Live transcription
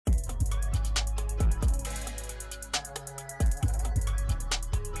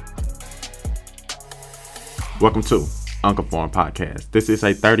Welcome to Unconformed Podcast. This is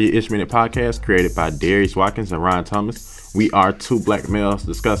a 30-ish minute podcast created by Darius Watkins and Ryan Thomas. We are two black males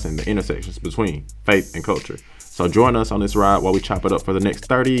discussing the intersections between faith and culture. So join us on this ride while we chop it up for the next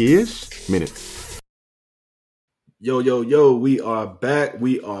 30-ish minutes. Yo, we are back.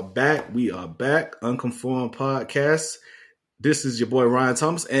 Unconformed Podcast. This is your boy Ryan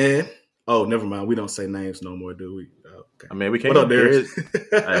Thomas and never mind. We don't say names no more, do we? Okay. I mean, we can't. What up, Darius?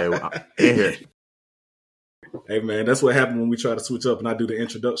 In here. Hey, man, that's what happened when we try to switch up and I do the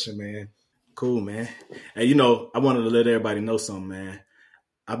introduction, man. Cool, man. And, I wanted to let everybody know something, man.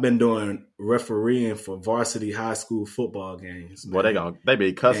 I've been doing refereeing for varsity high school football games. Man. Boy, they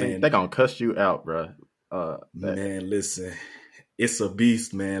be cussing. They gonna cuss you out, bro. Man, listen, it's a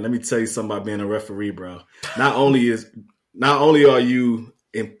beast, man. Let me tell you something about being a referee, bro. Not only are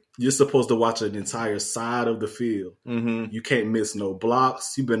you're supposed to watch an entire side of the field. Mm-hmm. You can't miss no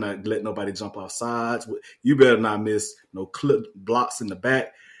blocks. You better not let nobody jump off sides. You better not miss no clip blocks in the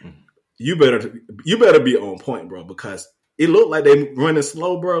back. Mm-hmm. You better be on point, bro, because it looked like they running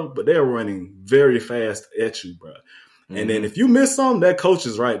slow, bro, but they're running very fast at you, bro. Mm-hmm. And then if you miss something, that coach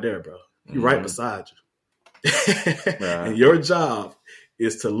is right there, bro. He's right beside you. Right. And your job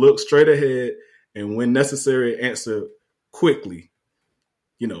is to look straight ahead and when necessary, answer quickly.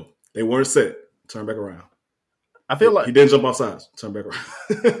 They weren't set. Turn back around. I feel like he didn't jump off sides. Turn back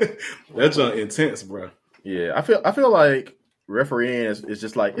around. That's intense, bro. Yeah, I feel like refereeing is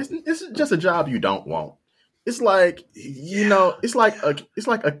just like it's just a job you don't want. It's like it's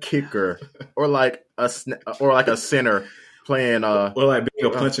like a kicker or like a center playing or like being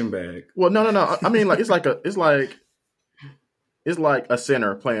a punching bag. Well, no. I mean, like it's like a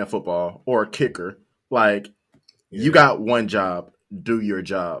center playing football or a kicker. Like you got one job. Do your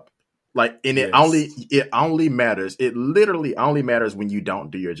job. Like, and it only matters. It literally only matters when you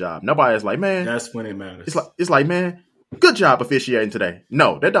don't do your job. Nobody's like, man. That's when it matters. It's like, man, good job officiating today.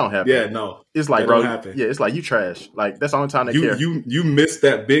 No, that don't happen. Yeah, no. It's like, bro, yeah, it's like you trash. Like that's the only time they care. You missed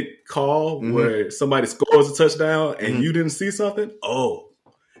that big call where somebody scores a touchdown and you didn't see something. Oh,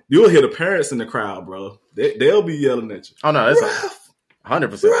 you'll hear the parents in the crowd, bro. They'll be yelling at you. Oh no, it's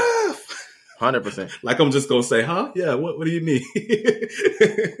 100%. 100%. Like I'm just gonna say, huh? Yeah. What do you mean?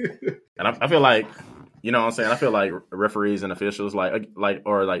 And I feel like, you know what I'm saying? I feel like referees and officials, like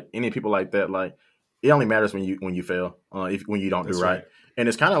any people like that, like it only matters when you fail, when you don't do right. And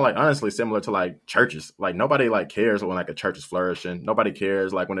it's kind of like honestly similar to like churches. Like nobody like cares when like a church is flourishing. Nobody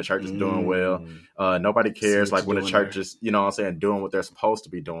cares like when the church is doing well. Nobody cares like when the church is, you know what I'm saying, doing what they're supposed to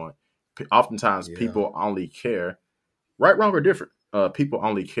be doing. Oftentimes people only care, right, wrong, or different. People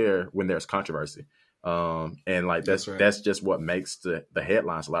only care when there's controversy. And like that's just what makes the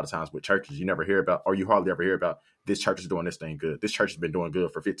headlines a lot of times with churches. You never hear about, or you hardly ever hear about, this church is doing this thing good. This church has been doing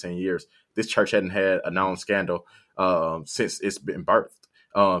good for 15 years. This church hadn't had a known scandal since it's been birthed.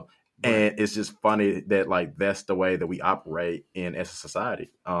 And it's just funny that like that's the way that we operate as a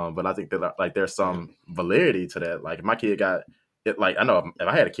society. But I think that like there's some validity to that. Like if my kid got it, like I know if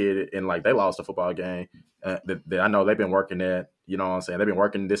I had a kid and like they lost a football game, that I know they've been working at. You know what I'm saying? They've been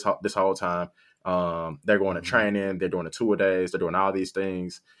working this whole time. They're going to training. They're doing the 2-a-days. They're doing all these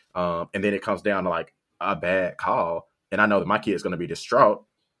things. And then it comes down to like a bad call. And I know that my kid's going to be distraught.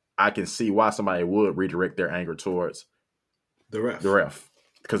 I can see why somebody would redirect their anger towards the ref.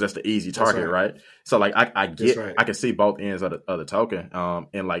 Because that's the easy target, right? So like I can see both ends of the token.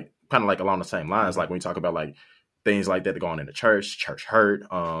 And like kind of like along the same lines, like when you talk about like things like that going into church hurt,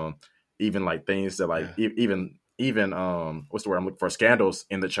 even like things that like even what's the word I'm looking for? Scandals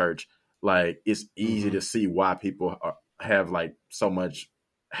in the church. Like it's easy to see why people have like so much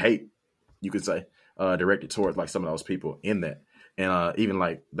hate, you could say, directed towards like some of those people in that. And even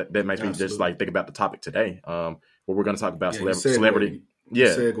like that makes me just like think about the topic today. Where we're going to talk about celebrity.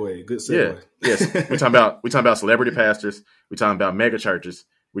 Yeah. Good segue. Yeah. Yes. We're talking about celebrity pastors. We're talking about mega churches.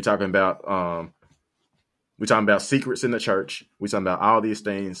 We're talking about secrets in the church. We're talking about all these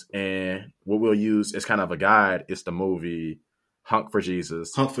things. And what we'll use as kind of a guide is the movie Hunk for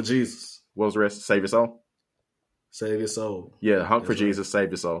Jesus. Hunk for Jesus. What was the rest? Save Your Soul? Save Your Soul. Yeah, Hunk for Jesus, Save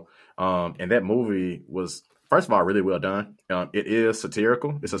Your Soul. And that movie was, first of all, really well done. It is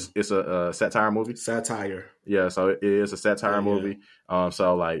satirical. It's a satire movie. Satire. Yeah, so it is a satire movie.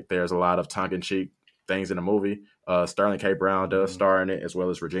 So like there's a lot of tongue-in-cheek things in the movie. Sterling K. Brown does star in it, as well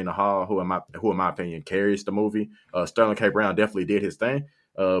as Regina Hall, who in my opinion carries the movie. Sterling K. Brown definitely did his thing,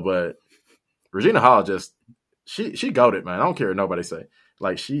 but Regina Hall just she goated, man. I don't care what nobody say.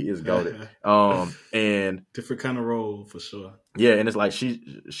 Like she is goated. And different kind of role for sure. Yeah, and it's like she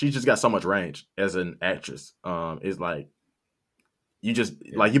just got so much range as an actress. It's like you just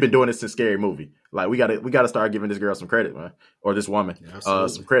like you've been doing this since Scary Movie. Like we gotta start giving this girl some credit, man, or this woman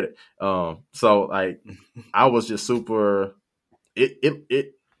some credit. So like I was just super.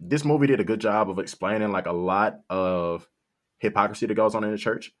 This movie did a good job of explaining like a lot of hypocrisy that goes on in the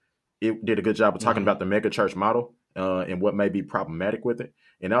church. It did a good job of talking about the mega church model and what may be problematic with it,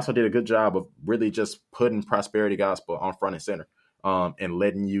 and also did a good job of really just putting prosperity gospel on front and center. And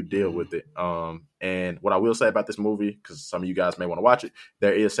letting you deal with it. And what I will say about this movie, because some of you guys may want to watch it,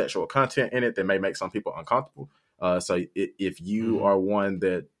 there is sexual content in it that may make some people uncomfortable. So if you are one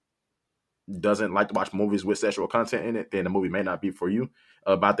that doesn't like to watch movies with sexual content in it, then the movie may not be for you.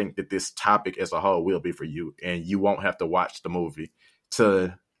 But I think that this topic as a whole will be for you, and you won't have to watch the movie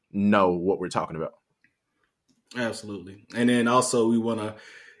to know what we're talking about. Absolutely. And then also we want to,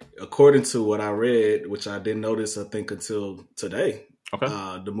 according to what I read, which I didn't notice, I think, until today, okay,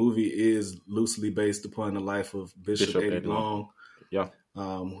 the movie is loosely based upon the life of Bishop Eddie Long,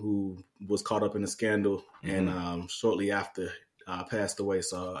 who was caught up in a scandal and shortly after passed away.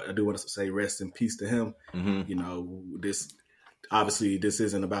 So I do want to say rest in peace to him. You know, this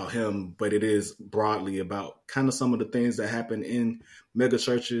isn't about him, but it is broadly about kind of some of the things that happen in mega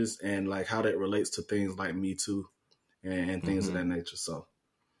churches and like how that relates to things like Me Too and things of that nature. So.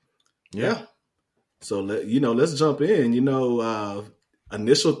 Yeah. So let's jump in.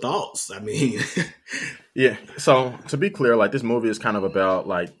 Initial thoughts. I mean, yeah. So to be clear, like this movie is kind of about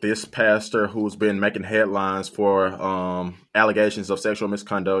like this pastor who's been making headlines for allegations of sexual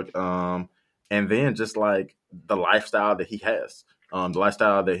misconduct, and then just like the lifestyle that he has,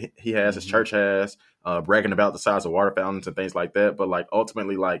 his church has, bragging about the size of water fountains and things like that. But like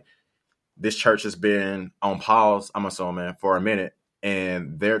ultimately, like this church has been on pause, I'm assuming, for a minute.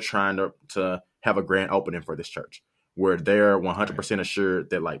 And they're trying to have a grand opening for this church where they're 100%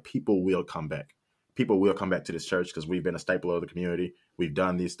 assured that like people will come back. People will come back to this church because we've been a staple of the community. We've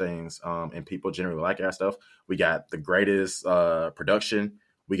done these things and people generally like our stuff. We got the greatest production.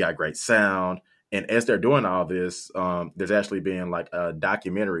 We got great sound. And as they're doing all this, there's actually been like a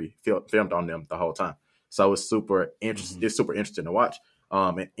documentary filmed on them the whole time. So it's super interesting. It's super interesting to watch.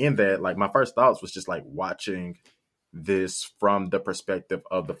 And in that, like my first thoughts was just like watching this from the perspective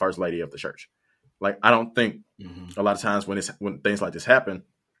of the first lady of the church. Like, I don't think a lot of times when things like this happen,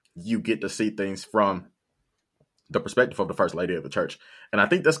 you get to see things from the perspective of the first lady of the church. And I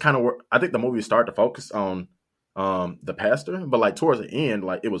think that's kind of where I think the movie started to focus on the pastor, but like towards the end,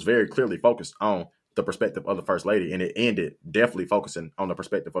 like it was very clearly focused on the perspective of the first lady, and it ended definitely focusing on the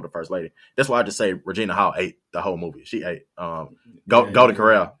perspective of the first lady. That's why I just say Regina Hall ate the whole movie. She ate Golden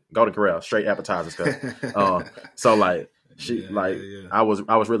Corral, straight appetizer stuff. So like I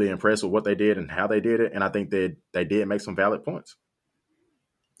was really impressed with what they did and how they did it, and I think that they did make some valid points.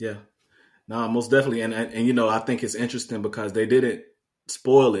 Yeah, no, most definitely, and I think it's interesting because they didn't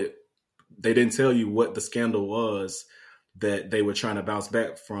spoil it. They didn't tell you what the scandal was that they were trying to bounce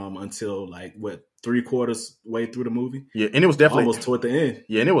back from until like what 3/4 way through the movie. Yeah, and it was definitely almost toward the end.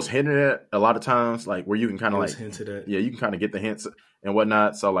 Yeah, and it was hinted at a lot of times, like where you can kind of like hinted at. Yeah, you can kind of get the hints and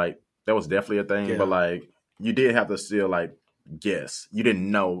whatnot. So like that was definitely a thing, but like you did have to still like guess. You didn't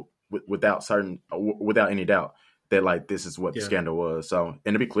know without any doubt that like this is what the scandal was. So,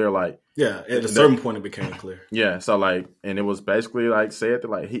 and to be clear, like at a certain point it became clear. Yeah, so like, and it was basically like said that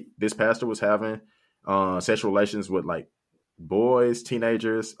like this pastor was having sexual relations with like boys,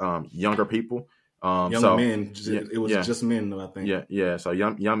 teenagers, younger people, young men. It was just men, though, I think. Yeah. So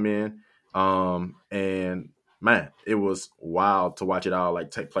young men, and man, it was wild to watch it all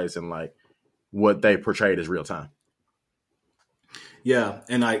like take place in like what they portrayed as real time. Yeah,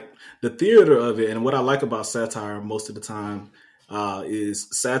 and like the theater of it, and what I like about satire most of the time is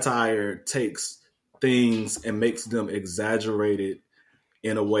satire takes things and makes them exaggerated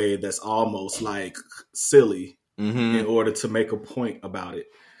in a way that's almost like silly in order to make a point about it.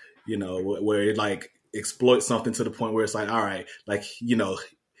 Where it like exploits something to the point where it's like, all right, like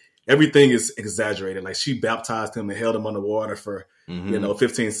everything is exaggerated. Like she baptized him and held him underwater for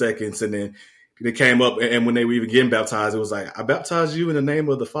 15 seconds, and then they came up, and when they were even getting baptized, it was like, I baptize you in the name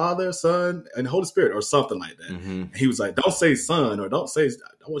of the Father, Son, and Holy Spirit, or something like that. And he was like, don't say son, or don't say,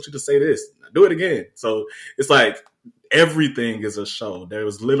 I want you to say this. Do it again. So it's like everything is a show. There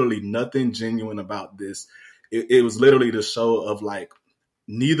was literally nothing genuine about this. It was literally the show of like,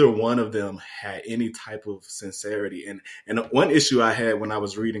 neither one of them had any type of sincerity. And one issue I had when I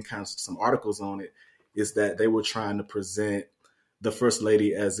was reading kind of some articles on it is that they were trying to present the first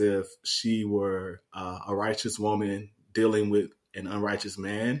lady as if she were a righteous woman dealing with an unrighteous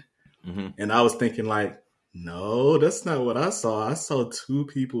man. And I was thinking like, no, that's not what I saw. I saw two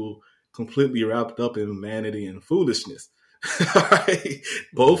people completely wrapped up in vanity and foolishness. Right?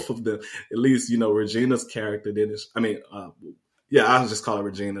 Both of them. At least, Regina's character didn't. I'll just call her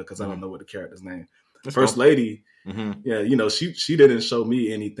Regina because I don't know what the character's name. That's First cool. Lady, Mm-hmm. she didn't show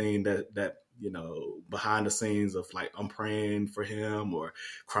me anything that behind the scenes of like I'm praying for him or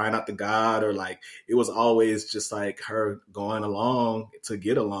crying out to God, or like it was always just like her going along to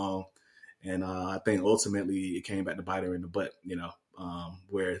get along. And I think ultimately it came back to bite her in the butt,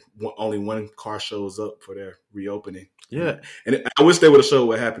 where only one car shows up for their reopening. Yeah. And I wish they would have showed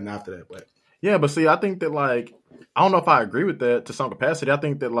what happened after that. But Yeah, but see, I think that like I don't know if I agree with that to some capacity. I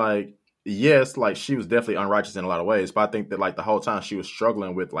think that like yes, like she was definitely unrighteous in a lot of ways, but I think that like the whole time she was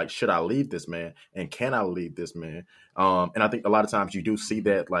struggling with like should I leave this man and can I leave this man? And I think a lot of times you do see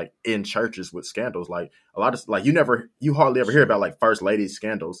that like in churches with scandals, like a lot of like you hardly ever hear about like first lady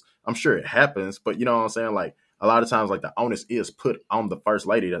scandals. I'm sure it happens, but you know what I'm saying? Like a lot of times like the onus is put on the first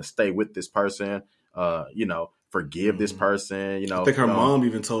lady to stay with this person, forgive this person, I think her mom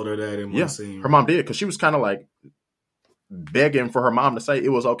even told her that in one scene. Her mom did, because she was kind of like begging for her mom to say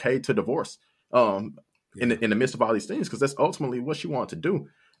it was okay to divorce in the midst of all these things, because that's ultimately what she wanted to do.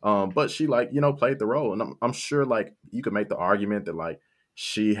 But she like, played the role. And I'm sure like you could make the argument that like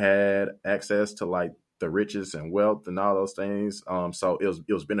she had access to like the riches and wealth and all those things. So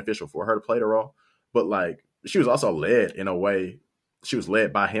it was beneficial for her to play the role. But like she was also led in a way, she was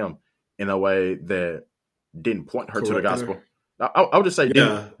led by him in a way that didn't point her to the gospel. I would just say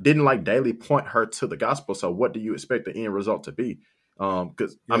didn't like daily point her to the gospel. So what do you expect the end result to be?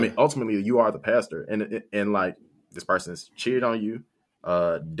 Because I mean, ultimately you are the pastor, and like this person's cheated on you,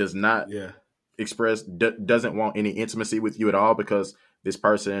 does not express, doesn't want any intimacy with you at all, because this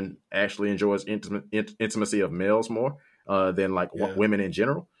person actually enjoys intimacy of males more than like women in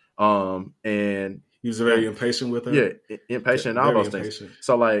general. And he was very impatient with her. Yeah, impatient and all those things.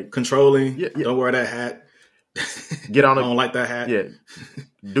 So like controlling. Don't wear that hat. Get on. I don't like that hat. Yeah,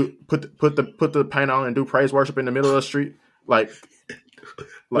 put the paint on and do praise worship in the middle of the street, like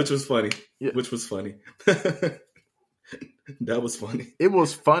which was funny. Yeah. Which was funny. That was funny. It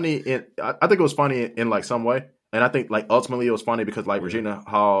was funny, I think it was funny in like some way, and I think like ultimately it was funny because like Regina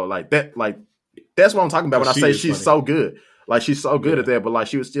Hall, like that's what I'm talking about when I say she's funny. So good. Like she's so good at that, but like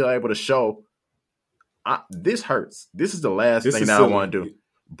she was still able to show this hurts. This is the last thing that I want to do.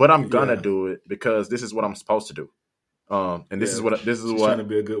 But I'm gonna do it because this is what I'm supposed to do. And this is what trying to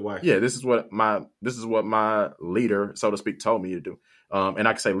be a good wife. Yeah, this is what my leader, so to speak, told me to do. And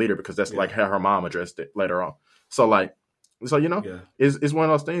I can say leader because that's like how her mom addressed it later on. So like, it's one of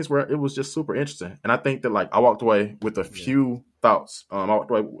those things where it was just super interesting. And I think that like I walked away with a few thoughts. I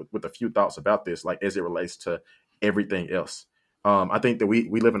walked away with a few thoughts about this, like as it relates to everything else. I think that we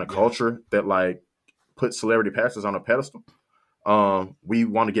live in a culture that like puts celebrity pastors on a pedestal. We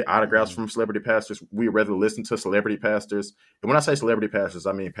want to get autographs from celebrity pastors. We rather listen to celebrity pastors. And when I say celebrity pastors,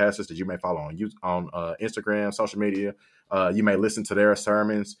 I mean pastors that you may follow on Instagram, social media. You may listen to their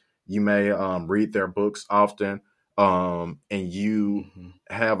sermons. You may read their books often. And you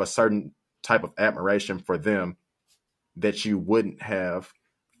have a certain type of admiration for them that you wouldn't have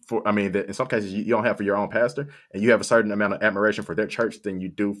for, that in some cases you don't have for your own pastor, and you have a certain amount of admiration for their church than you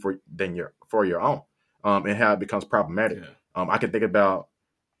do for your own. And how it becomes problematic. Yeah. I can think about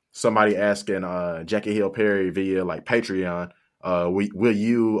somebody asking Jackie Hill Perry via like Patreon, will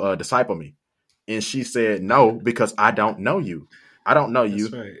you disciple me? And she said no, because I don't know you. I don't know you.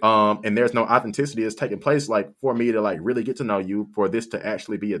 Right. And there's no authenticity that's taking place like for me to like really get to know you, for this to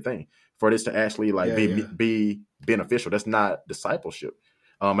actually be a thing, for this to actually like be beneficial. That's not discipleship.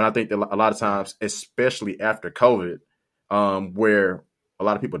 And I think that a lot of times, especially after COVID, where a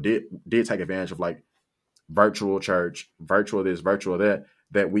lot of people did take advantage of like virtual church, virtual this, virtual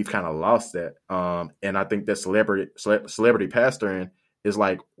that we've kind of lost that. And I think that celebrity pastoring is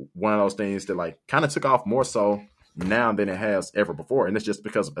like one of those things that like kind of took off more so now than it has ever before. And it's just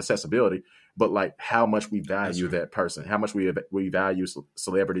because of accessibility, but like how much we value that person, how much we value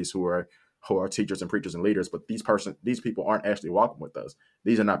celebrities who are teachers and preachers and leaders. But these people aren't actually walking with us.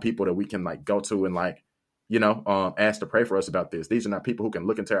 These are not people that we can like go to and like, ask to pray for us about this. These are not people who can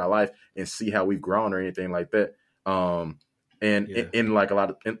look into our life and see how we've grown or anything like that. In like a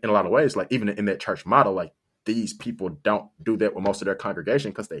lot of ways, like even in that church model, like these people don't do that with most of their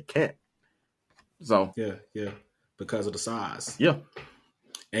congregation because they can't. So because of the size. Yeah.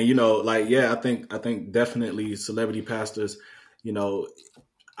 And I think definitely celebrity pastors,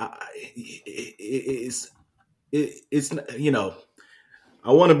 it's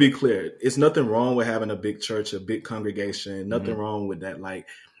I want to be clear. It's nothing wrong with having a big church, a big congregation. Nothing wrong with that. Like,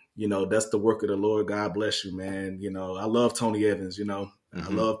 that's the work of the Lord. God bless you, man. I love Tony Evans, I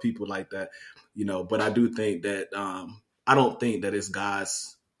love people like that, but I do think that I don't think that it's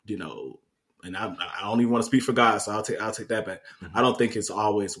God's, and I don't even want to speak for God, so I'll take that back. Mm-hmm. I don't think it's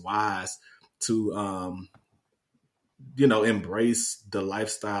always wise to embrace the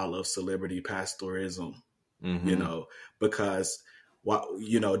lifestyle of celebrity pastorism, because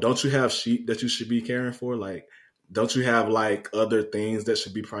don't you have sheep that you should be caring for? Like, don't you have like other things that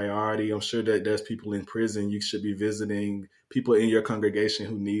should be priority? I'm sure that there's people in prison you should be visiting, people in your congregation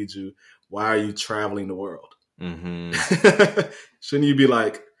who need you. Why are you traveling the world? Mm-hmm. Shouldn't you be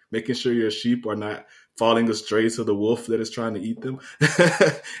like making sure your sheep are not falling astray to the wolf that is trying to eat them?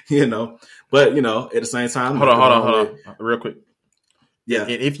 But at the same time, hold on, real quick. Yeah.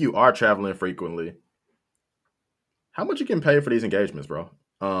 And if you are traveling frequently, how much you can pay for these engagements, bro?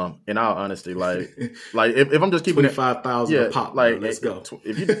 In all honesty, like if I'm just keeping $25,000 a pop, like let's go.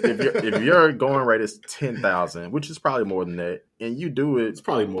 If your going rate is $10,000, which is probably more than that, and you do it, it's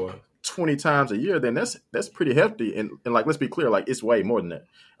probably more 20 times a year, then that's pretty hefty. And like, let's be clear, like it's way more than that.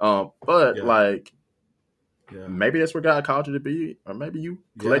 Maybe that's where God called you to be, or maybe you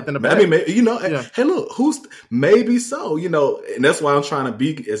collecting the bag. I mean, hey, look, maybe so, and that's why I'm trying to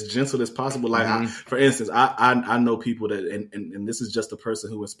be as gentle as possible. Like, for instance, I know people that, and this is just a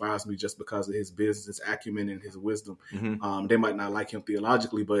person who inspires me just because of his business, his acumen, and his wisdom. Mm-hmm. They might not like him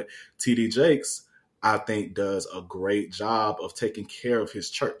theologically, but T.D. Jakes, I think, does a great job of taking care of his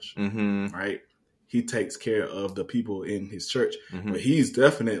church, right? He takes care of the people in his church, but he's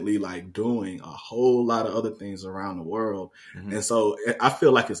definitely like doing a whole lot of other things around the world. And so I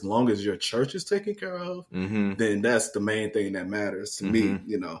feel like as long as your church is taken care of, then that's the main thing that matters to me,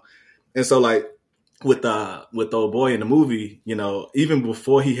 And so like with the old boy in the movie, even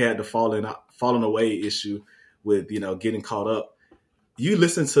before he had the falling away issue with, getting caught up, you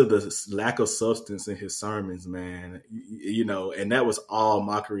listen to the lack of substance in his sermons, man, and that was all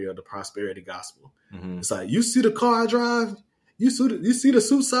mockery of the prosperity gospel. It's like, you see the car I drive? You see the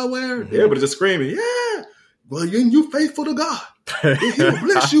suits I wear? Everybody just screaming, yeah, well, you faithful to God. He'll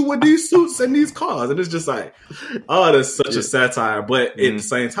bless you with these suits and these cars. And it's just like, oh, that's such a satire. But at the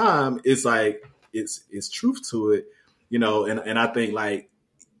same time, it's like, it's truth to it, and I think like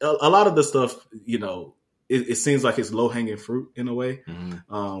a lot of the stuff, it seems like it's low hanging fruit in a way.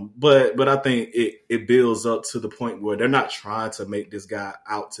 But I think it builds up to the point where they're not trying to make this guy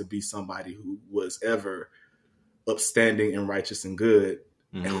out to be somebody who was ever upstanding and righteous and good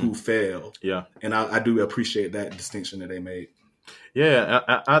and who failed. Yeah. And I do appreciate that distinction that they made. Yeah.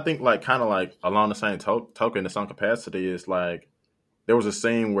 I think like kind of like along the same token in some capacity is like there was a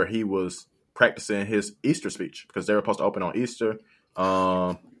scene where he was practicing his Easter speech because they were supposed to open on Easter.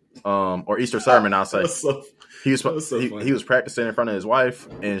 Or Easter sermon, I'll say. He was practicing in front of his wife,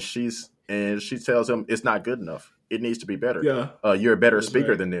 and she tells him it's not good enough. It needs to be better. Yeah, you're a better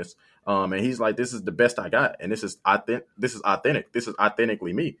speaker than this. And he's like, this is the best I got, and this is authentic. This is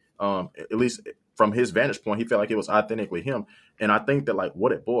authentically me. At least from his vantage point, he felt like it was authentically him. And I think that like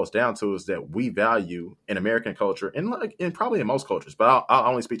what it boils down to is that we value in American culture, and probably in most cultures, but I'll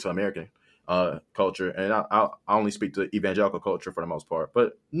only speak to American culture, and I only speak to evangelical culture for the most part.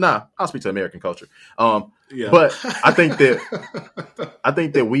 But I'll speak to American culture. But I think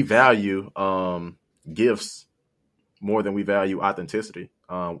that we value gifts more than we value authenticity.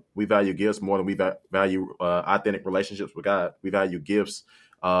 We value gifts more than we value authentic relationships with God. We value gifts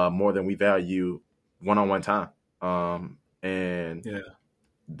more than we value one-on-one time.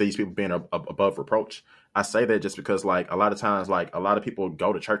 These people being above reproach. I say that just because like a lot of times, like a lot of people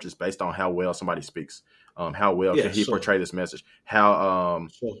go to churches based on how well somebody speaks. How well can he portray this message? How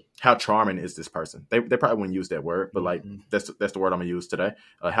charming is this person? They probably wouldn't use that word, but like that's the word I'm gonna use today.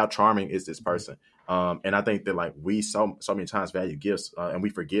 How charming is this person? And I think that like we so many times value gifts, and we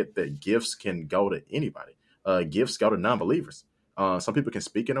forget that gifts can go to anybody. Gifts go to non-believers. Some people can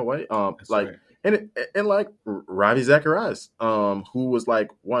speak in a way, right. And like Ravi Zacharias, who was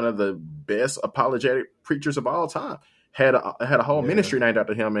like one of the best apologetic preachers of all time, had a whole ministry named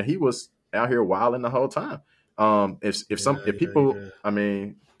after him, and he was out here wilding the whole time. If people, I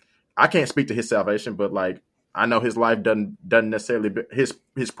mean, I can't speak to his salvation, but like I know his life doesn't necessarily his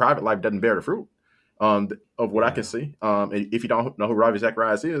private life doesn't bear the fruit of what I can see. If you don't know who Ravi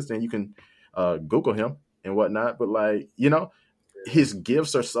Zacharias is, then you can Google him and whatnot. But like his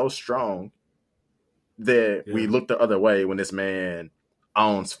gifts are so strong that we look the other way when this man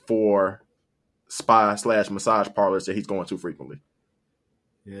owns 4 spa/massage parlors that he's going to frequently.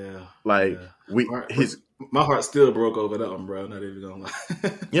 Yeah. Like my heart still broke over that one, bro. Not even gonna lie.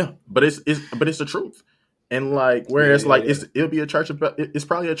 Yeah, but it's the truth. And like, whereas it'll be a church it's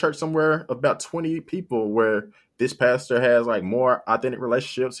probably a church somewhere about 20 people where this pastor has like more authentic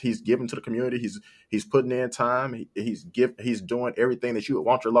relationships. He's giving to the community. He's putting in time. He's doing everything that you would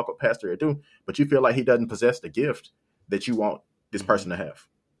want your local pastor to do. But you feel like he doesn't possess the gift that you want this person to have.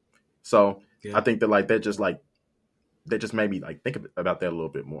 So I think that like that just made me like think about that a little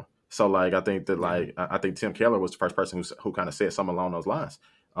bit more. So like I think that like I think Tim Keller was the first person who kind of said something along those lines.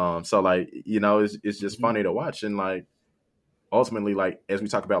 So like it's just funny to watch, and like ultimately like as we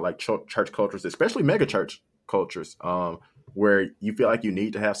talk about like church cultures, especially mega church cultures, where you feel like you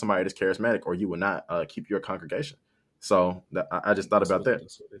need to have somebody that's charismatic or you will not keep your congregation. So I just thought about that.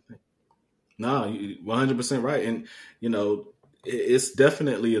 That's what they think. No, 100% right, and it's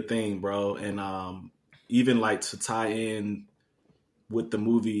definitely a thing, bro. And even like to tie in with the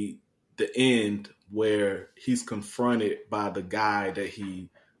movie, the end where he's confronted by the guy that he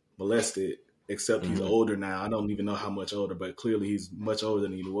molested, except he's older now. I don't even know how much older, but clearly he's much older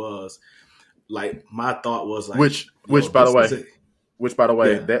than he was. Like my thought was like, which by the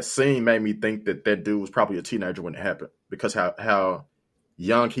way, that scene made me think that dude was probably a teenager when it happened, because how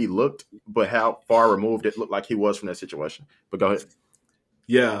young he looked, but how far removed it looked like he was from that situation. But go ahead.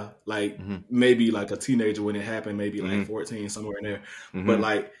 Yeah, like maybe like a teenager when it happened, maybe like 14, somewhere in there. But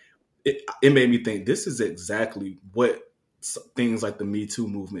like it made me think this is exactly what things like the Me Too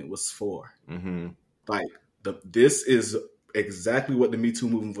movement was for. Like this is exactly what the Me Too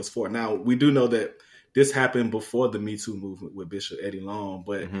movement was for. Now, we do know that this happened before the Me Too movement with Bishop Eddie Long,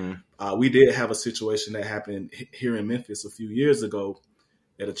 but we did have a situation that happened here in Memphis a few years ago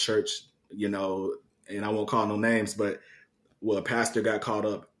at a church, and I won't call no names, but a pastor got caught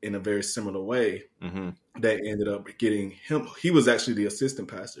up in a very similar way that ended up getting him. He was actually the assistant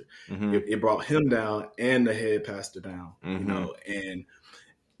pastor. It brought him down and the head pastor down, and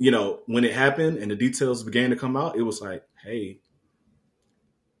when it happened and the details began to come out, it was like, hey,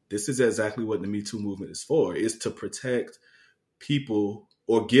 this is exactly what the Me Too movement is for. It's to protect people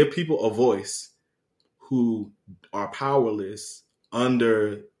or give people a voice who are powerless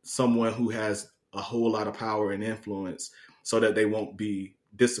under someone who has a whole lot of power and influence, so that they won't be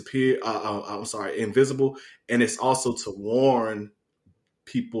invisible. And it's also to warn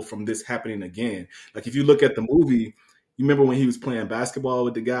people from this happening again. Like if you look at the movie, you remember when he was playing basketball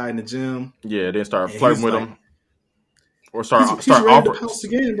with the guy in the gym? Yeah, then start flirting with him. Or start starting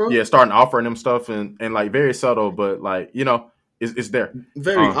offering him stuff and like very subtle, but like, it's there.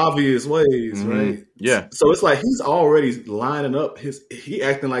 Very obvious ways, right? Yeah. So it's like he's already lining up he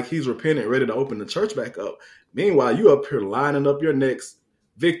acting like he's repentant, ready to open the church back up. Meanwhile, you up here lining up your next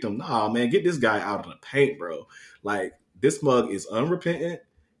victim. Nah, man, get this guy out of the paint, bro. Like, this mug is unrepentant.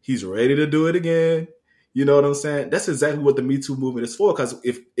 He's ready to do it again. You know what I'm saying? That's exactly what the Me Too movement is for. Because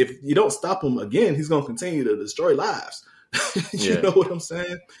if you don't stop him again, he's going to continue to destroy lives. You know what I'm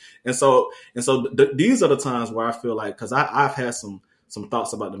saying? And so these are the times where I feel like, because I've had some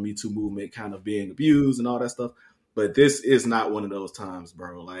thoughts about the Me Too movement kind of being abused and all that stuff. But this is not one of those times,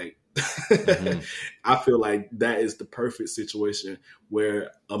 bro. Like, I feel like that is the perfect situation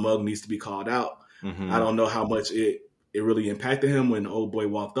where a mug needs to be called out. I don't know how much it really impacted him when the old boy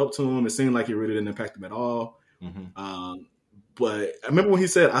walked up to him. It seemed like it really didn't impact him at all. But I remember when he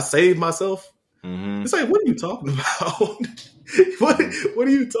said, "I saved myself." It's like, what are you talking about? What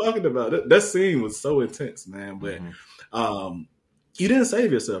are you talking about? That scene was so intense, man. But you didn't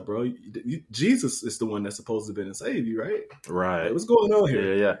save yourself, bro. Jesus is the one that's supposed to have been and save you, right? Right. Like, what's going on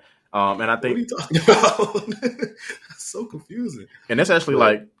here? Yeah. And I think, what are you talking about? That's so confusing. And that's actually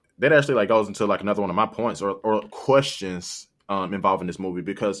that goes into like another one of my points or questions involving this movie,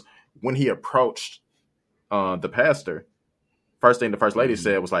 because when he approached the pastor, first thing the first lady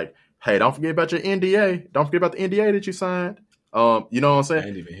said was like, "Hey, don't forget about your NDA. Don't forget about the NDA that you signed." You know what I'm saying? I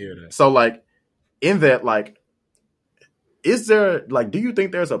didn't even hear that. So like in that, like, is there like, do you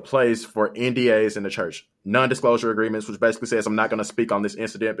think there's a place for NDAs in the church? Non-disclosure agreements, which basically says I'm not going to speak on this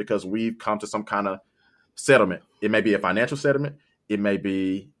incident because we've come to some kind of settlement. It may be a financial settlement.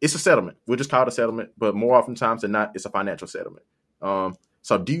 It's a settlement. We'll just call it a settlement, but more oftentimes than not, it's a financial settlement.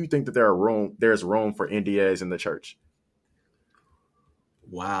 So do you think that there's room for NDAs in the church?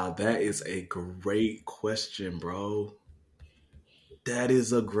 Wow, that is a great question, bro. That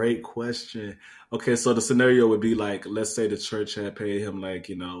is a great question. Okay, so the scenario would be like, let's say the church had paid him like,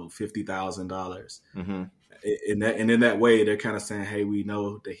 $50,000. And in that way, they're kind of saying, hey, we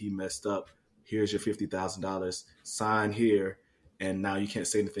know that he messed up. Here's your $50,000. Sign here. And now you can't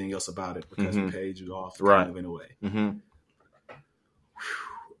say anything else about it because we paid you off kind of in a way.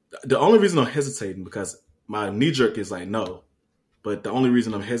 The only reason I'm hesitating, because my knee jerk is like, no. But the only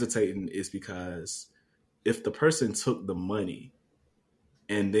reason I'm hesitating is because if the person took the money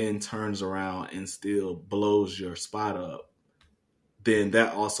and then turns around and still blows your spot up, then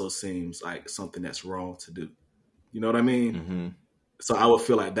that also seems like something that's wrong to do. You know what I mean? Mm-hmm. So I would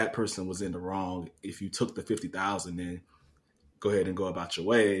feel like that person was in the wrong. If you took the 50,000, then go ahead and go about your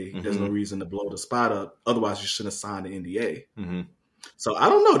way. Mm-hmm. There's no reason to blow the spot up. Otherwise, you shouldn't have signed the NDA. Mm-hmm. So I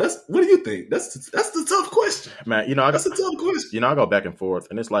don't know. What do you think? That's the tough question, man. That's a tough question. I go back and forth,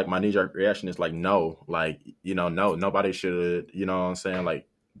 and it's like my knee-jerk reaction is like, no, like no, nobody should. You know what I'm saying? Like,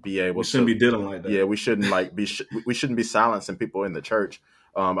 be able. We shouldn't be dealing like that. Yeah, we shouldn't like be. We shouldn't be silencing people in the church.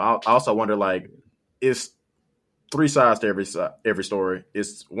 I also wonder, like, it's three sides to every story.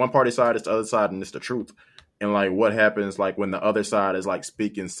 It's one party side, it's the other side, and it's the truth. And like, what happens like when the other side is like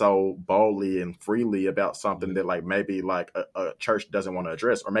speaking so boldly and freely about something that like maybe like a church doesn't want to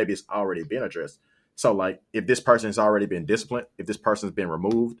address, or maybe it's already been addressed. So like, if this person has already been disciplined, if this person's been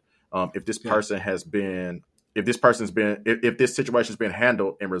removed, if this person has been, if this situation's been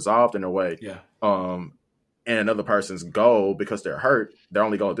handled and resolved in a way, and another person's goal, because they're hurt, their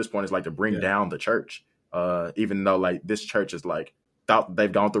only goal at this point is like to bring down the church. Even though like this church is like thought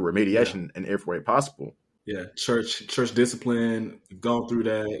they've gone through remediation in every way possible. Yeah, church discipline, gone through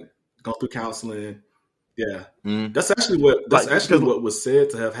counseling. Yeah, that's actually what was said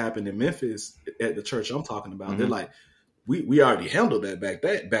to have happened in Memphis at the church I'm talking about. They're like, we already handled that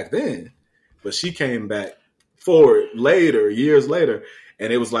back then, but she came back years later,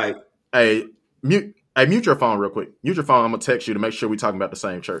 and it was like, hey, mute your phone real quick. Mute your phone. I'm gonna text you to make sure we're talking about the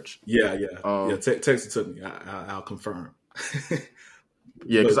same church. Yeah. Text it to me. I'll confirm.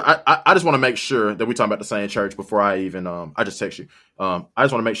 Yeah, because I just want to make sure that we're talking about the same church before I even I just text you. I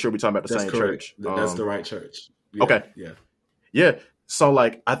just want to make sure we're talking about the same church. That's the right church. Yeah, okay. Yeah. So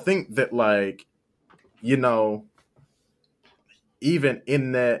like, I think that like, you know, even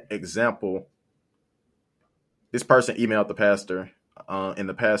in that example, this person emailed the pastor, and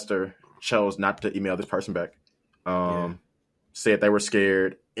the pastor chose not to email this person back. Said they were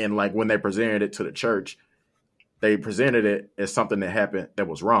scared, and like when they presented it to the church, they presented it as something that happened that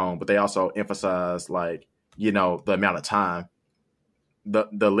was wrong, but they also emphasized like, you know, the amount of time,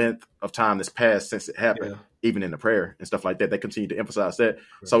 the length of time that's passed since it happened, even in the prayer and stuff like that. They continue to emphasize that. Right.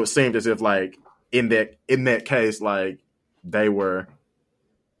 So it seemed as if like in that case, like they were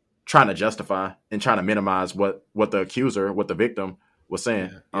trying to justify and trying to minimize what the victim was saying.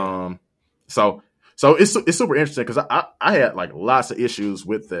 So it's super interesting, because I had like lots of issues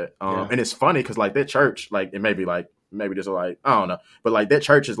with that. And it's funny because like that church, like, it may be like, maybe just like, I don't know, but like that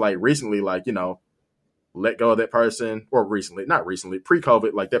church is like recently, like, you know, let go of that person, or not recently,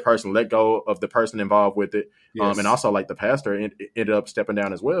 pre-COVID, like that person let go of the person involved with it. And also like the pastor ended up stepping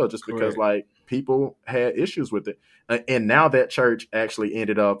down as well, just because like people had issues with it. And now that church actually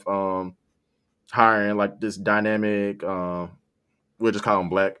ended up hiring like this dynamic, we'll just call him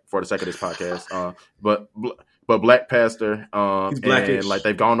Black for the sake of this podcast. But Black pastor, he's blackish. And like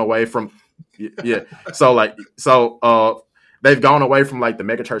they've gone away from, they've gone away from like the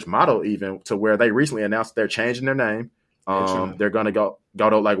megachurch model, even to where they recently announced they're changing their name. They're going to go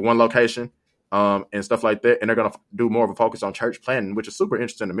to like one location, and stuff like that, and they're going to do more of a focus on church planning, which is super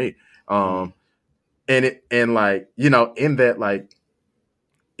interesting to me. And like, you know, in that like,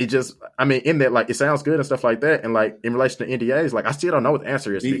 in that, like, it sounds good and stuff like that. And like, in relation to NDAs, like, I still don't know what the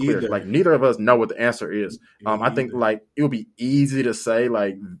answer is, to be clear. Like, neither of us know what the answer is. I think like it would be easy to say,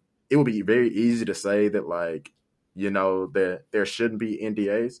 like, it would be very easy to say that, like, you know, that there shouldn't be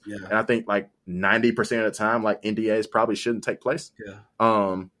NDAs. Yeah. And I think like 90% of the time, like, NDAs probably shouldn't take place. Yeah.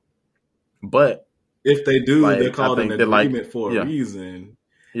 But if they do, like, they're called an agreement for a reason.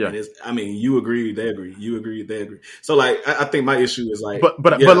 Yeah, you agree, they agree. You agree, they agree. So like, I think my issue is like,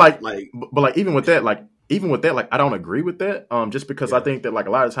 but even with that, like, I don't agree with that. Just because I think that like a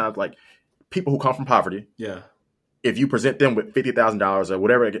lot of times, like, people who come from poverty, if you present them with $50,000 or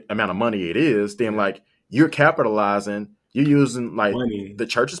whatever amount of money it is, then like you're capitalizing, you're using like the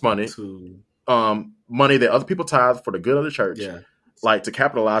church's money, money that other people tithe for the good of the church, like to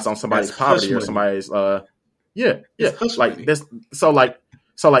capitalize on somebody's poverty or somebody's like this. So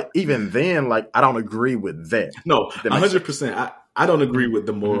like even then, like, I don't agree with that. No, 100%. I don't agree with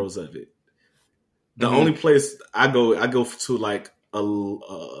the morals of it. The only place I go to like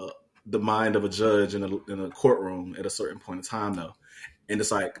the mind of a judge in a courtroom at a certain point in time, though, and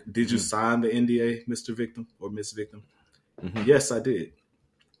it's like, did you sign the NDA, Mr. Victim or Miss Victim? Yes, I did.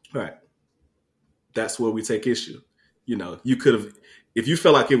 All right, that's where we take issue. You know, you could have, if you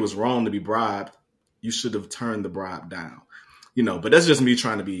felt like it was wrong to be bribed, you should have turned the bribe down. You know, but that's just me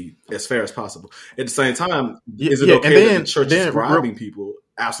trying to be as fair as possible. At the same time, is it okay that the church is bribing people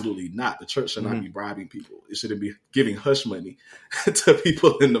Absolutely not. The church should not be bribing people. It shouldn't be giving hush money to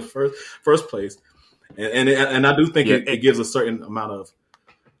people in the first place. And I do think it gives a certain amount of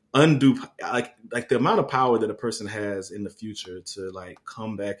undue, like the amount of power that a person has in the future to like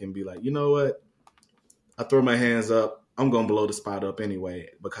come back and be like, you know what? I throw my hands up. I'm going to blow the spot up anyway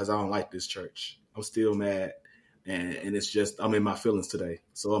because I don't like this church. I'm still mad. And it's just, I'm in my feelings today.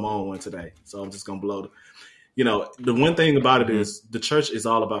 So I'm on one today. So I'm just going to blow the one thing about it is the church is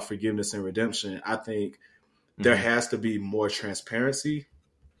all about forgiveness and redemption. I think there has to be more transparency.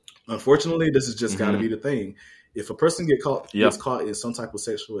 Unfortunately, this has just got to be the thing. If a person gets caught in some type of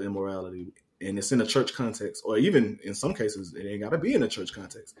sexual immorality, and it's in a church context, or even in some cases, it ain't got to be in a church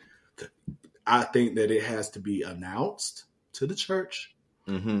context, I think that it has to be announced to the church.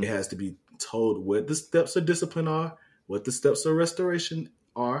 It has to be told what the steps of discipline are, what the steps of restoration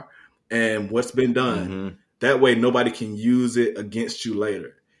are, and what's been done. That way, nobody can use it against you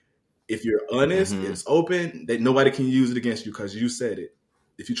later. If you're honest, it's open, that nobody can use it against you because you said it.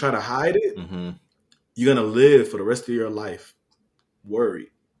 If you try to hide it, you're going to live for the rest of your life worried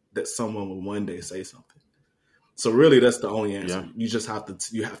that someone will one day say something. So really, that's the only answer. You just have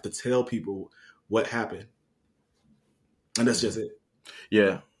to tell people what happened. And that's just it.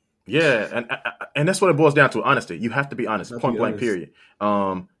 Yeah. Yeah. And that's what it boils down to. Honesty. You have to be honest. Point blank, period.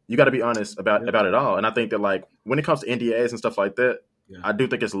 You got to be honest about it all. And I think that like when it comes to NDAs and stuff like that, I do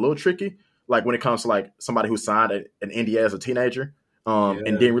think it's a little tricky. Like when it comes to like somebody who signed an NDA as a teenager and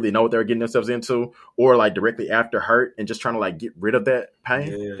didn't really know what they were getting themselves into, or like directly after hurt and just trying to like get rid of that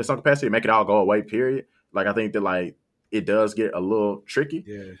pain to some capacity, make it all go away, period. Like I think that like it does get a little tricky.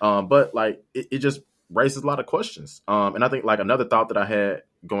 But like it just raises a lot of questions. And I think like another thought that I had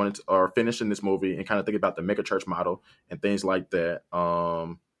going into or finishing this movie and kind of thinking about the mega church model and things like that,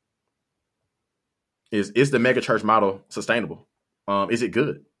 is the mega church model sustainable? Is it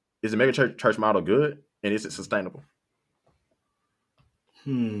good? Is the mega church model good? And is it sustainable?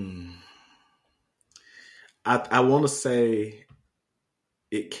 I want to say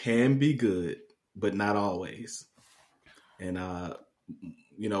it can be good, but not always. And,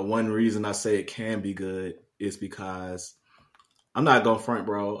 one reason I say it can be good is because I'm not going to front,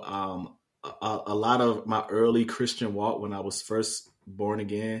 bro. A lot of my early Christian walk when I was first born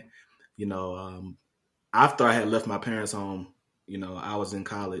again, after I had left my parents' home, I was in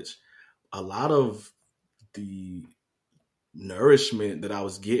college. A lot of the nourishment that I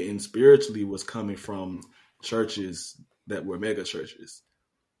was getting spiritually was coming from churches that were mega churches.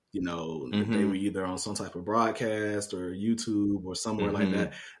 They were either on some type of broadcast or YouTube or somewhere like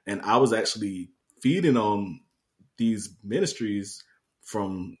that. And I was actually feeding on these ministries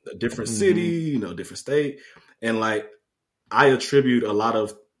from a different city, different state. And like, I attribute a lot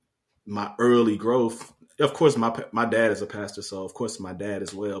of my early growth. Of course, my dad is a pastor, so of course my dad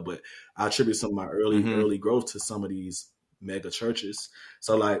as well. But I attribute some of my early growth to some of these mega churches.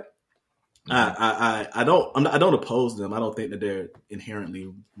 So like, I don't oppose them. I don't think that they're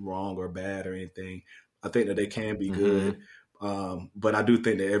inherently wrong or bad or anything. I think that they can be good, but I do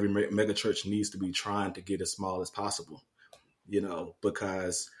think that every mega church needs to be trying to get as small as possible.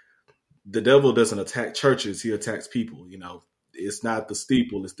 Because the devil doesn't attack churches; he attacks people. It's not the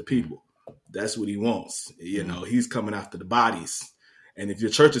steeple; it's the people. That's what he wants. He's coming after the bodies. And if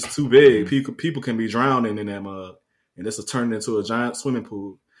your church is too big, people can be drowning in that mug, and this will turn into a giant swimming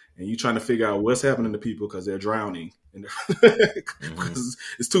pool. And you trying to figure out what's happening to people because they're drowning. Because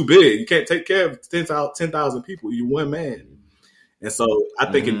it's too big. You can't take care of 10,000 people. You're one man. And so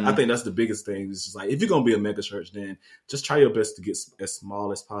I think that's the biggest thing. It's just like, if you're going to be a mega church, then just try your best to get as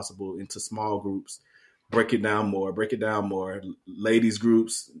small as possible into small groups. Break it down more. Ladies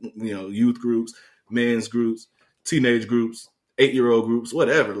groups, youth groups, men's groups, teenage groups, 8-year-old groups,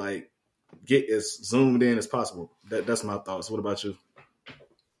 whatever. Like, get as zoomed in as possible. That's my thoughts. What about you?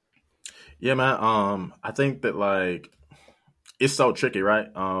 Yeah, man. I think that like it's so tricky, right?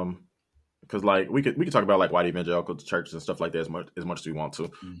 Because like we could talk about like white evangelical churches and stuff like that as much as we want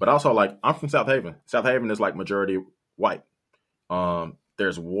to, but also like I'm from South Haven. South Haven is like majority white.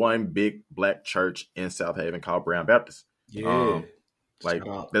 There's one big black church in South Haven called Brown Baptist.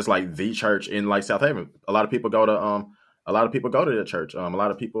 That's like the church in like South Haven. A lot of people go to that church. A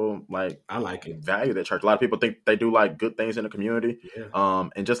lot of people value that church. A lot of people think they do like good things in the community,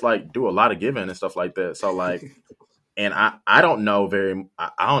 and just like do a lot of giving and stuff like that. So like, and I don't know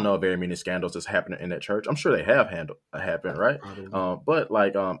very many scandals that's happening in that church. I'm sure they have happened, right? But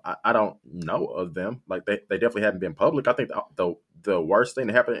like, I don't know of them. Like they definitely haven't been public. I think the worst thing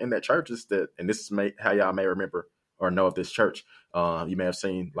that happened in that church is that, and this is how y'all may remember or know of this church. You may have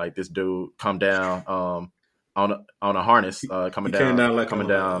seen like this dude come down. on a harness coming he came down like coming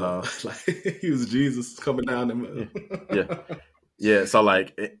down. Like he was Jesus coming down the Yeah, middle. yeah. So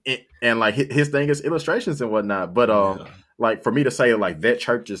like, and like his thing is illustrations and whatnot. But Yeah. like for me to say like that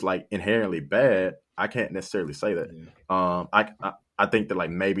church is like inherently bad, I can't necessarily say that. Yeah. I think that like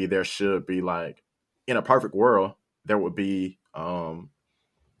maybe there should be like in a perfect world there would be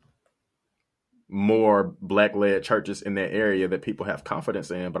more black led churches in that area that people have confidence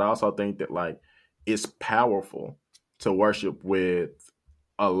in. But I also think that like it's powerful to worship with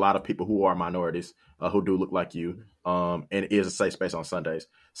a lot of people who are minorities who do look like you, and it is a safe space on Sundays.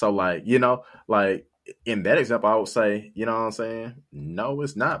 So like, you know, like in that example, I would say, you know what I'm saying? No,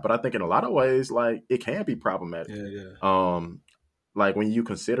 it's not. But I think in a lot of ways, like it can be problematic. Yeah. Like when you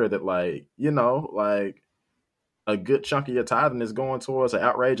consider that, like, you know, like a good chunk of your tithing is going towards an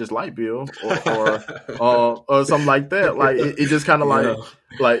outrageous light bill or something like that. Like it just kind of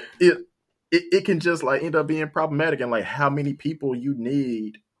like it can just like end up being problematic. And like how many people you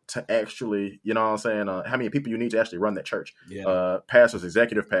need to actually, you know what I'm saying? How many people you need to actually run that church? Yeah. Pastors,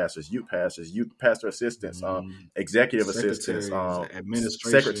 executive pastors, youth pastor assistants, executive assistants,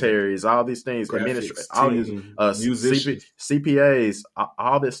 secretaries, all these things, administrators, all these musicians, CPAs,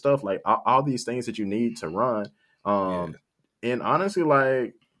 all this stuff, like all these things that you need to run. And honestly,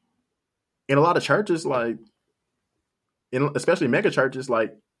 like in a lot of churches, like especially mega churches,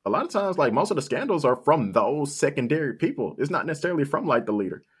 like a lot of times, like most of the scandals are from those secondary people. It's not necessarily from like the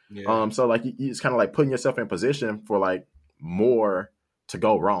leader. Yeah. So like you just kind of like putting yourself in position for like more to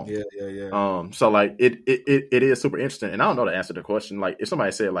go wrong. Yeah. So like it is super interesting, and I don't know the answer to the question. Like if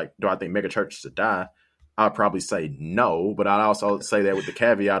somebody said like, do I think mega churches should die? I'd probably say no, but I'd also say that with the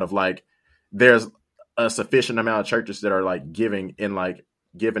caveat of like there's a sufficient amount of churches that are like giving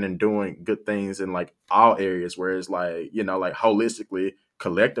and doing good things in like all areas, whereas like, you know, like holistically,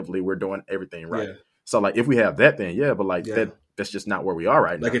 collectively, we're doing everything right. Yeah. So like if we have that, then but like that's just not where we are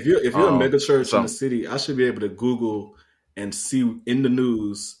right now. Like if you're a mega church in the city, I should be able to Google and see in the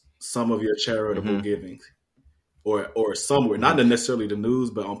news some of your charitable giving. Or somewhere, not necessarily the news,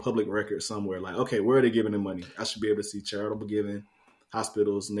 but on public record somewhere. Like, okay, where are they giving the money? I should be able to see charitable giving,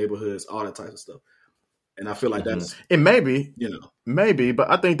 hospitals, neighborhoods, all that type of stuff. And I feel like that's and maybe, you know,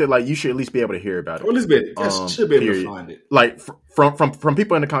 but I think that like you should at least be able to hear about it. Or at least should be able to find it. Like from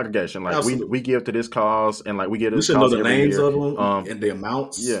people in the congregation. Like we give to this cause, and like we give to this cause. We should know the names year. of them and the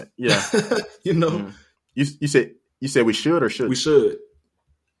amounts. Yeah. You know, you said we should or should we should.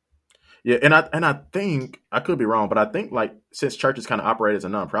 Yeah, and I think I could be wrong, but I think like since churches kind of operate as a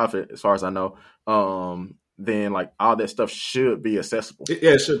nonprofit, as far as I know, then like all that stuff should be accessible.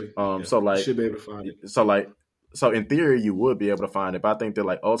 Yeah, it should be. So like you should be able to find it. So in theory you would be able to find it, but I think that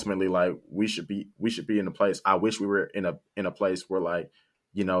like ultimately like we should be in a place. I wish we were in a place where like,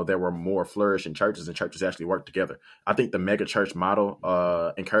 you know, there were more flourishing churches and churches actually work together. I think the mega church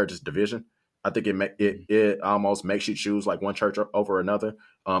model encourages division. I think it almost makes you choose like one church over another.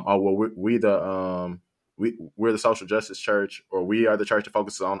 We're the social justice church, or we are the church that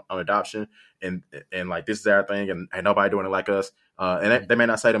focuses on adoption, and like this is our thing, and nobody doing it like us. And they may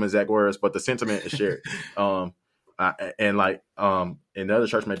not say them exact words, but the sentiment is shared. And the other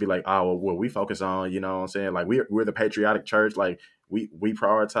church may be like, oh, well, we focus on, you know what I'm saying? Like we're the patriotic church. Like we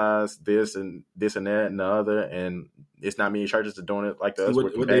prioritize this and that and the other. And it's not many churches that are doing it like us.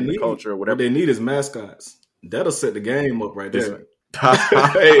 What they need, culture or whatever. What they need is mascots. That'll set the game up right there.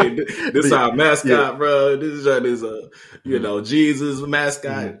 Hey, this is our mascot, bro. This is you know, Jesus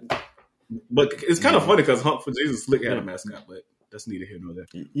mascot. But it's kind of funny because Hunt for Jesus Slick had a mascot, but that's neither here nor there.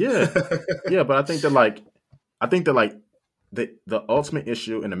 Yeah, but I think that the ultimate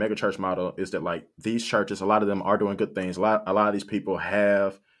issue in the mega church model is that like these churches, a lot of them are doing good things. A lot of these people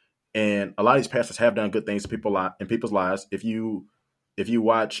have, and a lot of these pastors have done good things in people's lives. If you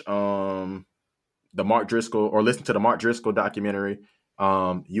watch the Mark Driscoll or listen to the Mark Driscoll documentary,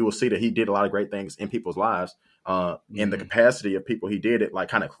 you will see that he did a lot of great things in people's lives. And the capacity of people he did it like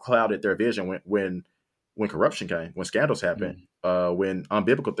kind of clouded their vision when corruption came, when scandals happened, when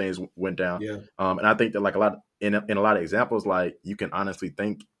unbiblical things went down. And I think that like in a lot of examples, like you can honestly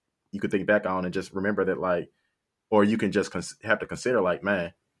think back on and just remember that like, or you can just have to consider like,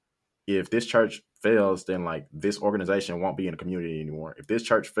 man, if this church fails, then like this organization won't be in the community anymore. If this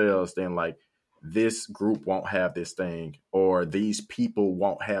church fails, then like this group won't have this thing, or these people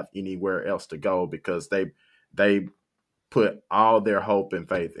won't have anywhere else to go because they put all their hope and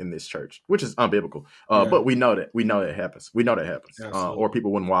faith in this church, which is unbiblical. But we know that happens. Or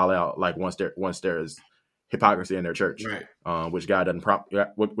people wouldn't wild out like once there's hypocrisy in their church, right? Which God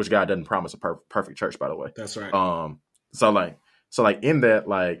doesn't promise a perfect church, by the way. That's right. So in that,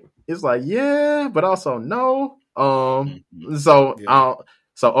 like it's like, yeah, but also no. Mhm. So Yeah. I don't,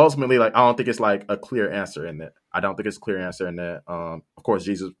 so ultimately, like, I don't think it's like a clear answer in that. I don't think it's a clear answer in that. Of course,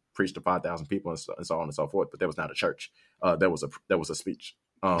 Jesus preached to 5,000 people and so on and so forth, but that was not a church. That was a speech.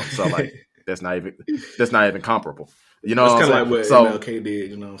 So like that's not even comparable. You know That's what I'm kind of saying? like what So MLK did,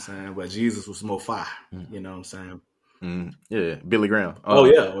 you know what I'm saying? But Jesus was more fire, you know what I'm saying? yeah, Billy Graham. Oh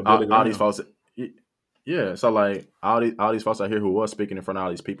yeah, or Billy All these Graham. folks. Yeah, so like all these folks out here who was speaking in front of all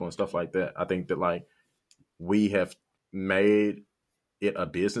these people and stuff like that. I think that like we have made it a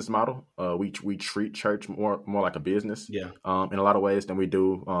business model. We treat church more like a business Yeah, in a lot of ways than we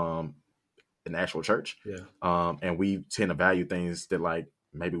do an actual church. yeah, And we tend to value things that like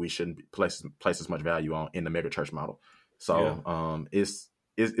maybe we shouldn't place as much value on in the mega church model. yeah, So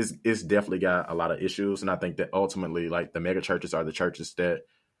it's definitely got a lot of issues, and I think that ultimately like the mega churches are the churches that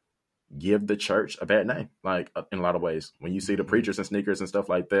give the church a bad name, like in a lot of ways. When you see the hmm preachers and sneakers and stuff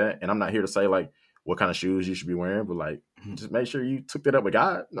like that, and I'm not here to say like what kind of shoes you should be wearing, but like just make sure you took that up with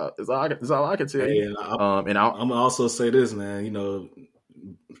God. No, that's all I can tell Hey, you. and And I I'm gonna also say this, man. You know,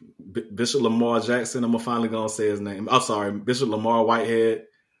 Bishop Lamar Jackson. I'm finally gonna say his name. I'm sorry, Bishop Lamar Whitehead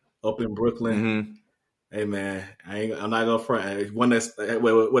up in Brooklyn. mm-hmm. Hey man, I'm not gonna front. One that's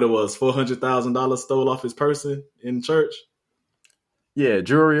what it was, $400,000 stole off his person in church. Yeah,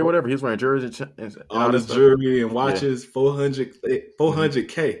 jewelry or whatever. He was wearing jewelry and All all that this stuff. jewelry and Yeah. watches, Mm-hmm.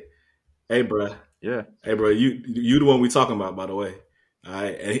 400K. Hey, bro. Yeah. Hey, bro. You the one we talking about, by the way. All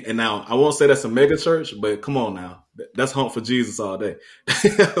right. And now I won't say that's a mega church, but come on now. That's hunt for Jesus all day.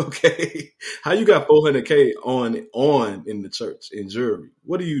 Okay. How you got 400K on in the church in jewelry?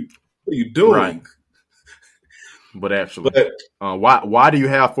 What are you Right. doing? But actually, But why do you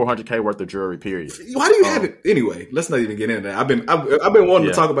have 400K worth of jewelry? Period. why do you have Um. it anyway? Let's not even get into that. I've been wanting to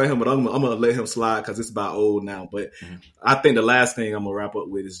Yeah. talk about him, but I'm gonna let him slide because it's about old now. But Mm-hmm. I think the last thing I'm gonna wrap up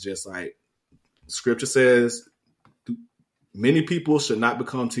with is just like Scripture says, many people should not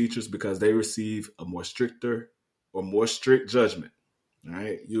become teachers because they receive a more strict judgment. All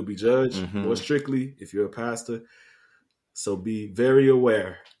right, you'll be judged more Mm-hmm. strictly if you're a pastor. So be very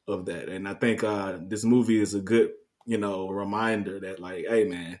aware of that. And I think this movie is a good, reminder that like, hey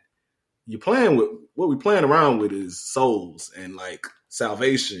man, you playing with what we playing around with is souls and like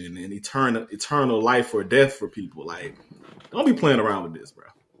salvation and eternal life or death for people. Like, don't be playing around with this, bro.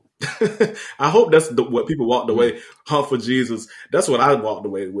 I hope that's what people walked Mm-hmm. away. Hunt for Jesus. That's what I walked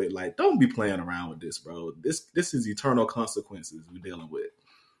away with. Like, don't be playing around with this, bro. This is eternal consequences we're dealing with,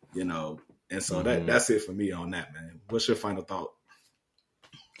 you know. And so Mm-hmm. that's it for me on that, man. What's your final thought?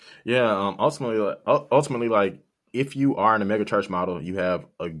 Yeah. Ultimately, like if you are in a mega church model, you have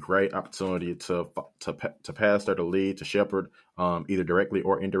a great opportunity to pastor, to lead, to shepherd, either directly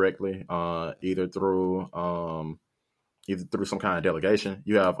or indirectly, either through some kind of delegation.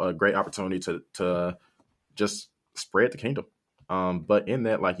 You have a great opportunity to just spread the kingdom. But in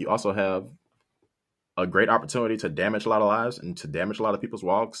that, like you also have a great opportunity to damage a lot of lives and to damage a lot of people's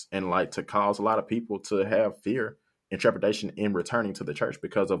walks and like to cause a lot of people to have fear and trepidation in returning to the church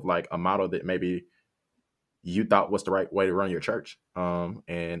because of like a model that maybe you thought was the right way to run your church.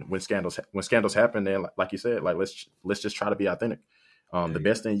 And when scandals happen, then like you said, like let's just try to be authentic. The Hey,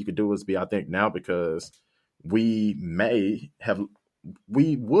 best thing you could do is be authentic now because we may have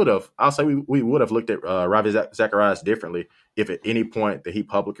we would have, I'll say we would have looked at Ravi Zacharias differently if at any point that he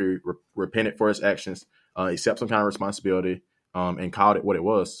publicly repented for his actions, accept some kind of responsibility, and called it what it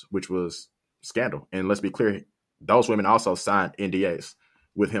was, which was scandal. And let's be clear, those women also signed NDAs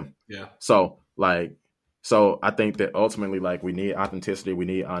with him. yeah, So like, so I think that ultimately, like, we need authenticity, we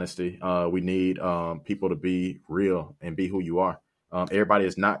need honesty, we need people to be real and be who you are. Everybody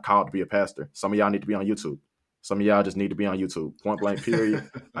is not called to be a pastor. Some of y'all need to be on YouTube. Some of y'all just need to be on YouTube. Point blank. Period.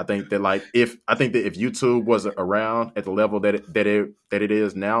 I think that if YouTube was around at the level that it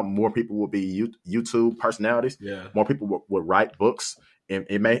is now, more people would be YouTube personalities. yeah. More people would write books. And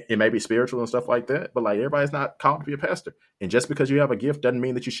it may be spiritual and stuff like that, but like everybody's not called to be a pastor. And just because you have a gift doesn't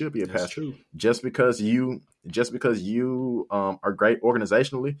mean that you should be a That's pastor. true. Just because you are great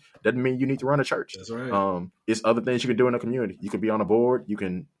organizationally doesn't mean you need to run a church. That's right. It's other things you can do in a community. You can be on a board. You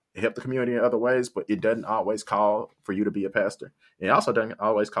can help the community in other ways, but it doesn't always call for you to be a pastor. It also doesn't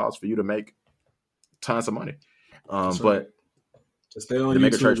always calls for you to make tons of money. That's right. But Just stay on the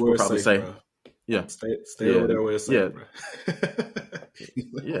mega YouTube church will where it's probably safe, say, bro. yeah, Stay yeah, over there where it's yeah, safe, bro.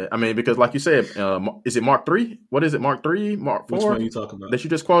 yeah. I mean, because like you said, is it Mark 3? What is it, Mark 3, Mark Which one 4 you talking about? that you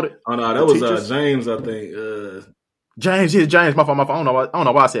just quoted? Oh no, The that was teachers, James, I think. James. Yeah, James. My fault. I don't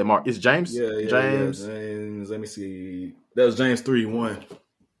know why I said Mark. It's James. Yeah. James. James. Let me see. That was James 3:1.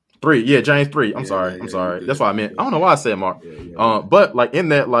 3. Yeah, James 3. I'm sorry. That's what I meant. I don't know why I said Mark. But like in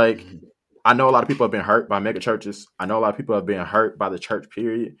that, like I know a lot of people have been hurt by mega churches. I know a lot of people have been hurt by the church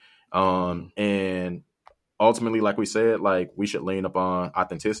period. And ultimately, like we said, like we should lean upon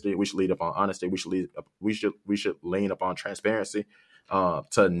authenticity. We should lead upon honesty. We should lean upon transparency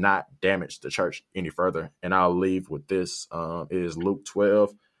to not damage the church any further. And I'll leave with this: is Luke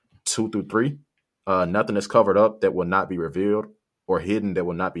 12:2-3. Nothing is covered up that will not be revealed, or hidden that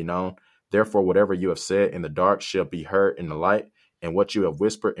will not be known. Therefore, whatever you have said in the dark shall be heard in the light, and what you have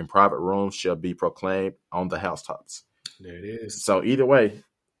whispered in private rooms shall be proclaimed on the housetops. There it is. So either way,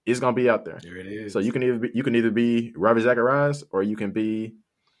 it's gonna be out there. There it is. So you can either be Ravi Zacharias or you can be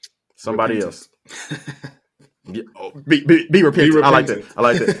somebody else. Be repentant. I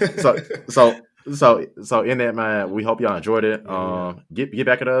like that. So in that, man, we hope y'all enjoyed it. Get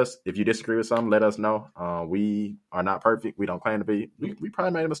back at us if you disagree with something. Let us know. We are not perfect. We don't claim to be. We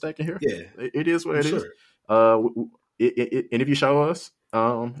probably made a mistake in here. Yeah, it is what it is. And if you show us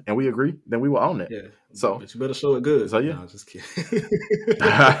and we agree, then we will own it. Yeah. So but you better show it good. So yeah. No, just kidding.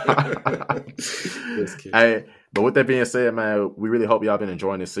 Just kidding. Hey, but with that being said, man, we really hope y'all been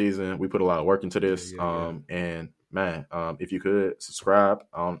enjoying this season. We put a lot of work into this. And man, if you could subscribe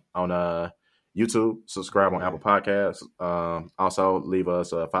on YouTube, subscribe on Apple Podcasts. Also leave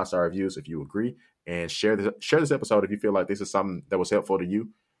us 5-star reviews if you agree, and share this episode if you feel like this is something that was helpful to you,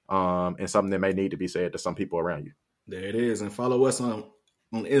 and something that may need to be said to some people around you. There it is. And follow us on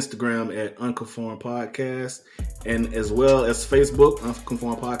Instagram at Unconformed Podcast, and as well as Facebook,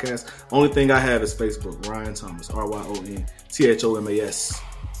 Unconformed Podcast. Only thing I have is Facebook, Ryan Thomas, RYONTHOMAS.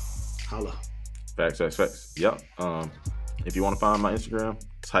 Holla. Facts. Yep. If you want to find my Instagram,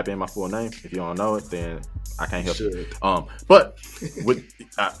 type in my full name. If you don't know it, then I can't help you. But with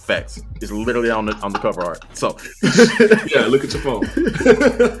facts, it's literally on the cover art. So yeah, look at your phone.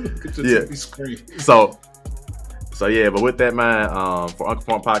 Look at your TV screen. So yeah, but with that, man, for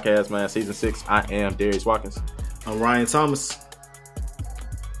Unconformed Podcast, man, season 6, I am Darius Watkins. I'm Ryan Thomas.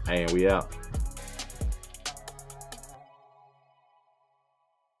 And we out.